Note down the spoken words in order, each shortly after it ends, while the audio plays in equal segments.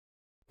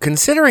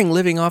Considering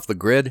living off the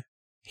grid,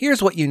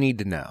 here's what you need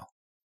to know.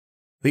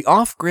 The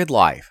off-grid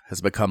life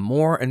has become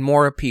more and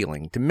more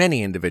appealing to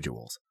many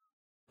individuals.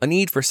 A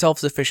need for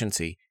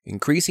self-sufficiency,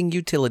 increasing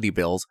utility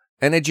bills,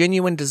 and a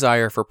genuine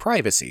desire for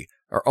privacy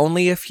are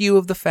only a few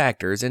of the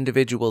factors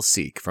individuals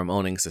seek from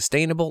owning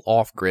sustainable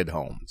off-grid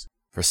homes.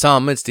 For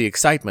some, it's the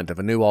excitement of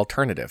a new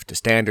alternative to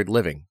standard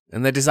living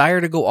and the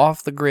desire to go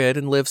off the grid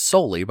and live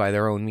solely by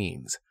their own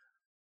means.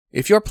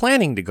 If you're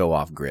planning to go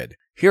off-grid,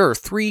 here are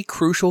 3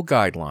 crucial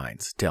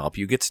guidelines to help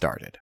you get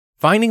started.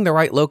 Finding the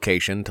right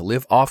location to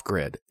live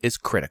off-grid is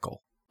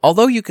critical.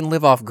 Although you can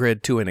live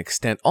off-grid to an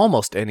extent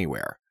almost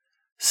anywhere,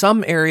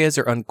 some areas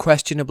are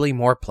unquestionably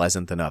more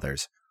pleasant than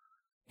others.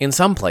 In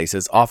some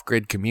places,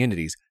 off-grid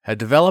communities have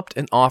developed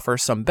and offer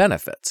some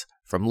benefits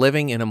from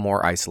living in a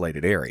more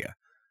isolated area.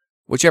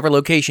 Whichever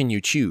location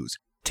you choose,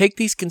 take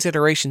these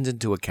considerations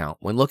into account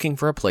when looking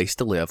for a place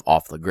to live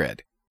off the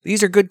grid.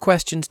 These are good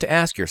questions to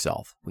ask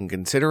yourself when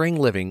considering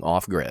living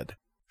off-grid.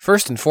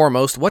 First and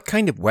foremost, what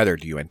kind of weather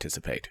do you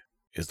anticipate?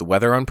 Is the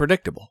weather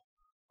unpredictable?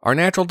 Are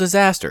natural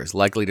disasters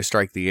likely to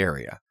strike the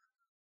area?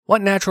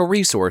 What natural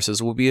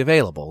resources will be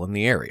available in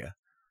the area?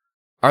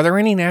 Are there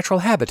any natural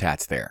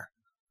habitats there?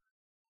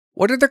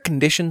 What are the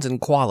conditions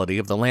and quality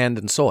of the land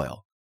and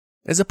soil?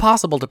 Is it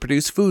possible to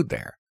produce food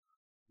there?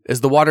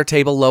 Is the water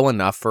table low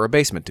enough for a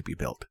basement to be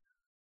built?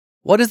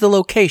 What is the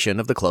location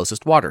of the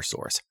closest water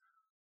source?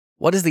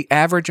 What is the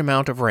average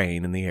amount of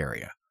rain in the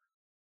area?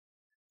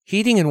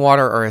 Heating and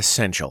water are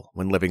essential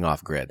when living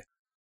off-grid.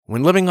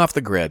 When living off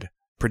the grid,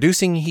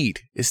 producing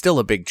heat is still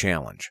a big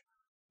challenge.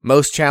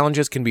 Most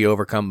challenges can be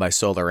overcome by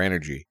solar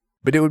energy,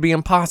 but it would be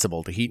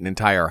impossible to heat an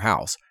entire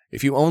house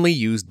if you only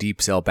use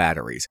deep cell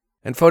batteries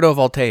and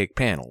photovoltaic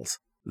panels.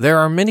 There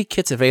are many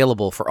kits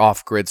available for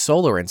off-grid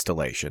solar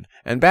installation,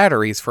 and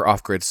batteries for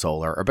off-grid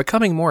solar are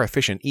becoming more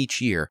efficient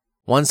each year.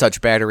 One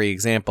such battery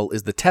example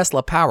is the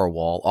Tesla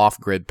Powerwall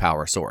off-grid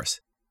power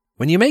source.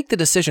 When you make the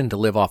decision to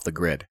live off the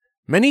grid,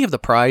 many of the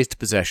prized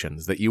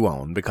possessions that you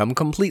own become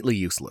completely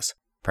useless.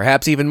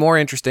 Perhaps even more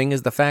interesting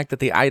is the fact that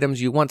the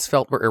items you once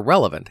felt were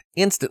irrelevant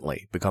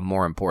instantly become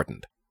more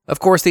important. Of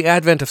course, the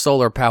advent of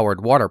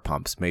solar-powered water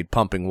pumps made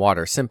pumping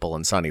water simple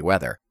in sunny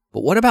weather,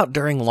 but what about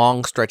during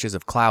long stretches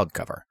of cloud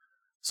cover?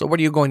 So what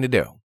are you going to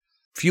do?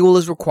 Fuel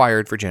is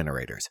required for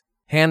generators.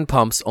 Hand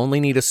pumps only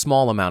need a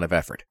small amount of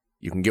effort.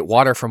 You can get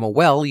water from a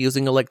well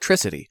using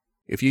electricity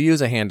if you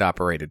use a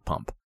hand-operated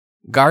pump.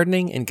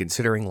 Gardening and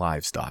considering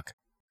livestock.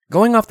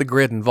 Going off the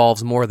grid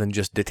involves more than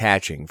just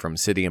detaching from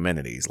city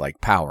amenities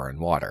like power and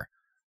water.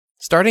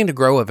 Starting to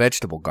grow a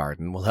vegetable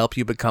garden will help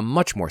you become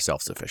much more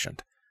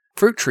self-sufficient.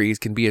 Fruit trees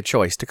can be a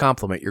choice to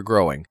complement your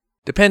growing,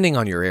 depending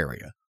on your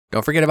area.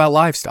 Don't forget about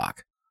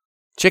livestock.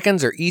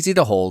 Chickens are easy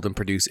to hold and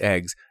produce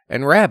eggs,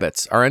 and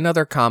rabbits are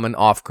another common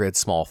off-grid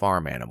small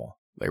farm animal.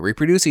 They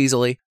reproduce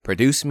easily,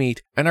 produce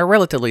meat, and are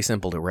relatively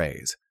simple to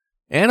raise.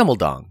 Animal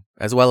dung,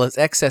 as well as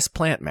excess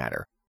plant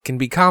matter, can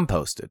be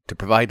composted to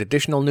provide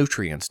additional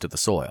nutrients to the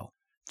soil.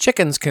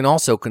 Chickens can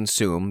also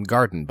consume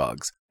garden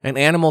bugs, and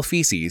animal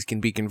feces can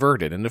be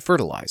converted into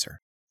fertilizer.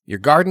 Your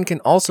garden can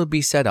also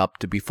be set up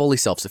to be fully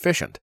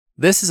self-sufficient.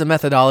 This is a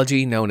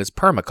methodology known as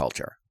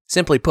permaculture.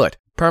 Simply put,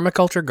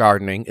 permaculture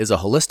gardening is a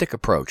holistic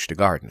approach to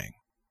gardening.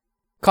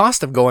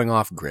 Cost of going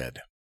off-grid.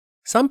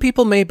 Some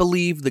people may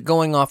believe that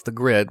going off the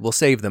grid will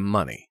save them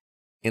money.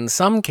 In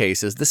some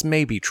cases, this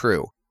may be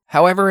true.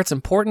 However, it's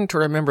important to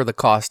remember the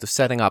cost of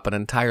setting up an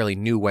entirely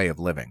new way of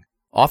living.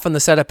 Often the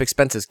setup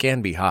expenses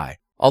can be high.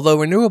 Although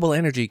renewable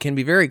energy can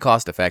be very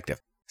cost-effective,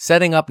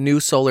 setting up new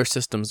solar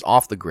systems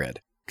off the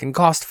grid can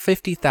cost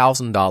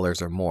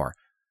 $50,000 or more.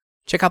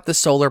 Check out the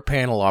Solar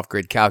Panel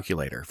Off-Grid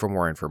Calculator for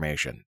more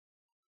information.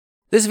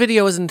 This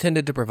video is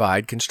intended to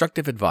provide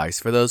constructive advice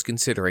for those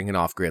considering an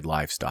off-grid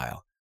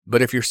lifestyle.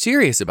 But if you're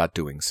serious about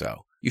doing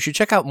so, you should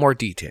check out more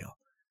detail.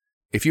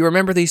 If you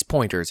remember these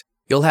pointers,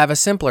 you'll have a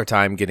simpler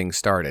time getting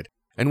started,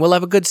 and will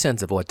have a good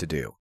sense of what to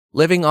do.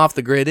 Living off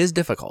the grid is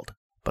difficult,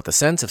 but the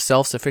sense of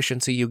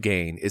self-sufficiency you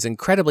gain is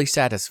incredibly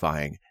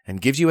satisfying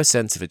and gives you a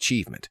sense of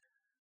achievement.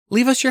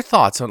 Leave us your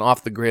thoughts on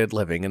off-the-grid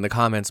living in the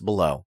comments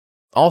below.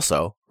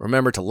 Also,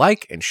 remember to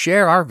like and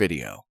share our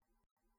video.